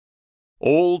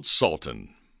Old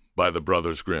Sultan by the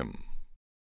Brothers Grimm.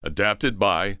 Adapted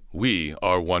by We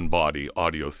Are One Body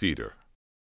Audio Theater.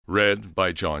 Read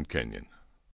by John Kenyon.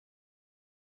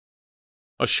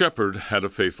 A shepherd had a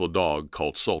faithful dog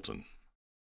called Sultan,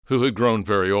 who had grown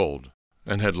very old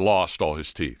and had lost all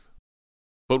his teeth.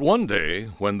 But one day,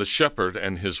 when the shepherd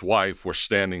and his wife were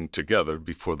standing together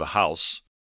before the house,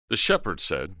 the shepherd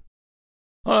said,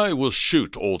 "I will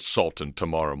shoot Old Sultan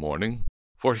tomorrow morning,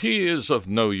 for he is of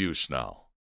no use now."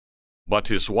 But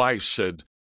his wife said,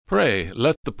 "Pray,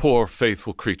 let the poor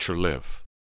faithful creature live.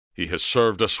 He has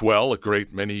served us well a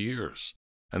great many years,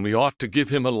 and we ought to give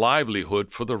him a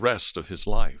livelihood for the rest of his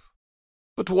life."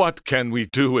 "But what can we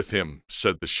do with him?"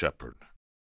 said the shepherd.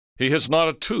 "He has not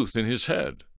a tooth in his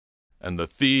head, and the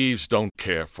thieves don't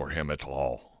care for him at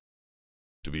all.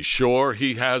 To be sure,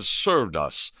 he has served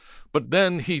us, but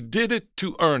then he did it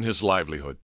to earn his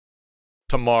livelihood.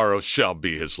 Tomorrow shall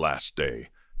be his last day,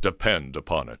 depend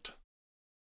upon it."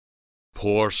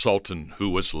 Poor Sultan, who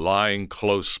was lying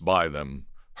close by them,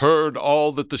 heard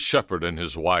all that the shepherd and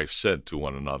his wife said to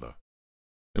one another,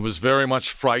 and was very much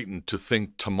frightened to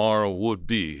think tomorrow would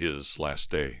be his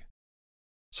last day.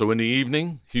 So in the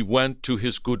evening he went to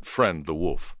his good friend the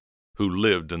wolf, who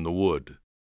lived in the wood,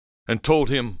 and told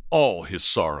him all his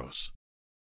sorrows,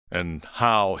 and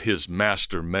how his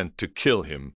master meant to kill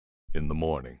him in the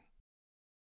morning.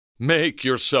 "Make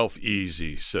yourself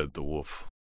easy," said the wolf.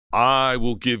 "I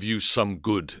will give you some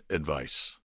good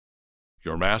advice.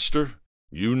 Your master,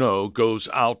 you know, goes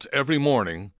out every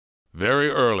morning, very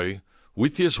early,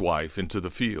 with his wife into the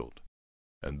field,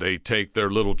 and they take their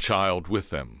little child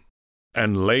with them,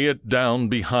 and lay it down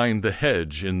behind the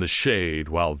hedge in the shade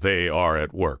while they are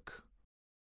at work.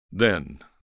 Then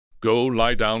go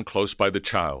lie down close by the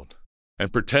child,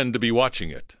 and pretend to be watching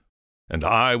it, and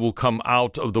I will come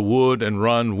out of the wood and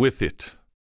run with it.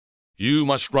 You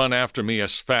must run after me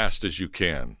as fast as you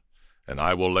can, and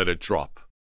I will let it drop.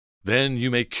 Then you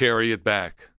may carry it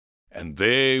back, and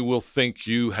they will think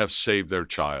you have saved their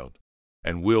child,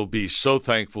 and will be so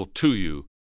thankful to you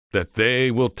that they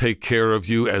will take care of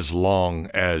you as long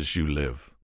as you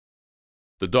live."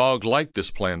 The dog liked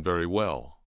this plan very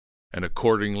well, and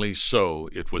accordingly so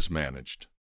it was managed.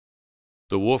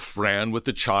 The wolf ran with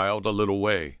the child a little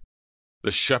way.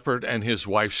 The shepherd and his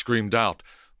wife screamed out,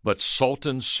 but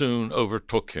Sultan soon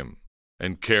overtook him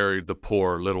and carried the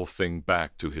poor little thing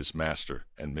back to his master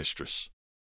and mistress.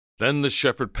 Then the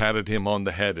shepherd patted him on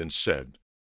the head and said,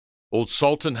 "Old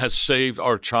Sultan has saved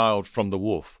our child from the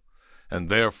wolf, and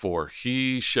therefore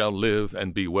he shall live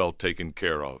and be well taken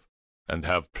care of, and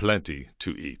have plenty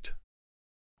to eat.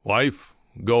 Wife,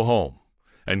 go home,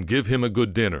 and give him a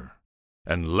good dinner,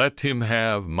 and let him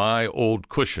have my old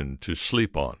cushion to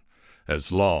sleep on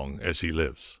as long as he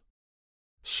lives."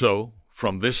 So,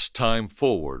 from this time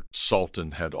forward,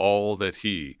 Sultan had all that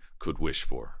he could wish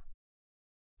for.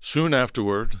 Soon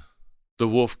afterward, the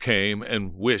wolf came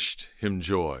and wished him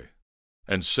joy,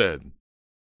 and said,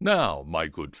 "Now, my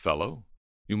good fellow,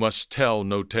 you must tell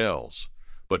no tales,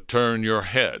 but turn your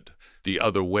head the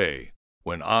other way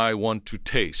when I want to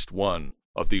taste one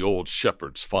of the old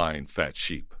shepherd's fine fat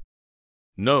sheep."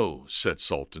 "No," said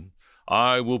Sultan,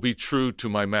 "I will be true to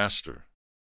my master."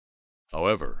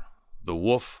 However, the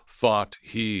wolf thought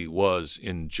he was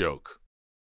in joke,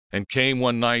 and came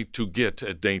one night to get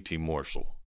a dainty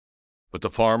morsel. But the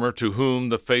farmer to whom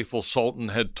the faithful Sultan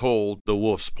had told the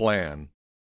wolf's plan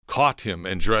caught him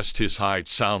and dressed his hide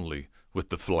soundly with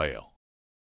the flail.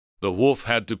 The wolf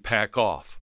had to pack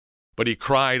off, but he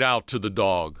cried out to the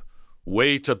dog,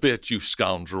 "Wait a bit, you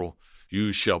scoundrel,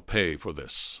 you shall pay for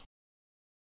this."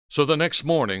 So the next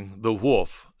morning the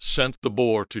wolf sent the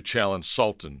boar to challenge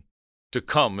Sultan to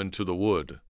come into the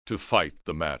wood to fight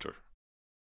the matter.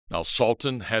 Now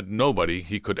Sultan had nobody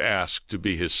he could ask to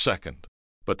be his second,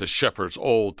 but the shepherd's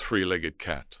old three-legged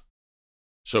cat.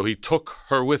 So he took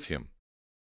her with him,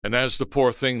 and as the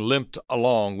poor thing limped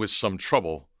along with some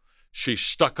trouble, she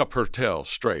stuck up her tail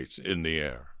straight in the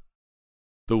air.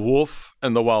 The wolf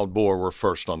and the wild boar were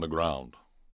first on the ground,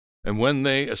 and when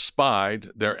they espied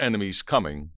their enemies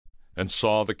coming, and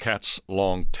saw the cat's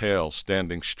long tail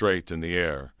standing straight in the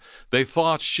air, they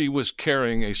thought she was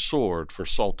carrying a sword for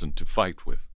Sultan to fight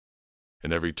with,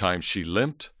 and every time she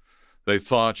limped, they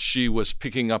thought she was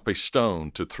picking up a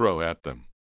stone to throw at them.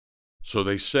 So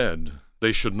they said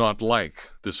they should not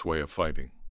like this way of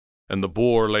fighting, and the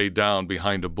boar lay down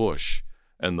behind a bush,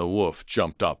 and the wolf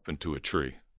jumped up into a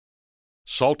tree.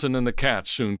 Sultan and the cat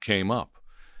soon came up,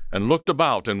 and looked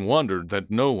about and wondered that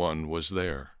no one was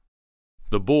there.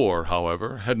 The boar,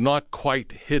 however, had not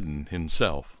quite hidden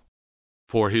himself,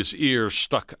 for his ear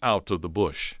stuck out of the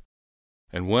bush,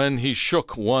 And when he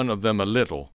shook one of them a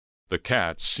little, the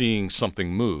cat, seeing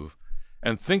something move,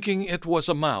 and thinking it was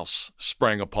a mouse,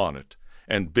 sprang upon it,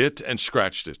 and bit and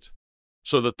scratched it,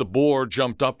 so that the boar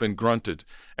jumped up and grunted,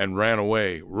 and ran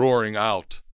away, roaring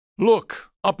out,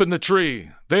 "Look, up in the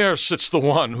tree, there sits the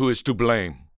one who is to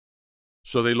blame."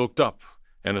 So they looked up,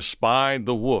 and espied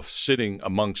the wolf sitting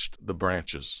amongst the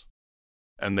branches.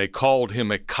 And they called him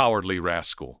a cowardly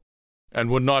rascal, and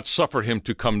would not suffer him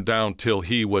to come down till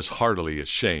he was heartily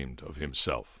ashamed of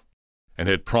himself, and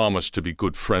had promised to be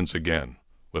good friends again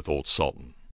with Old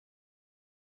Sultan.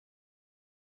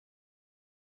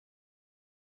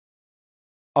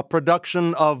 A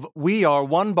production of We Are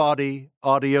One Body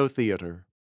Audio Theater.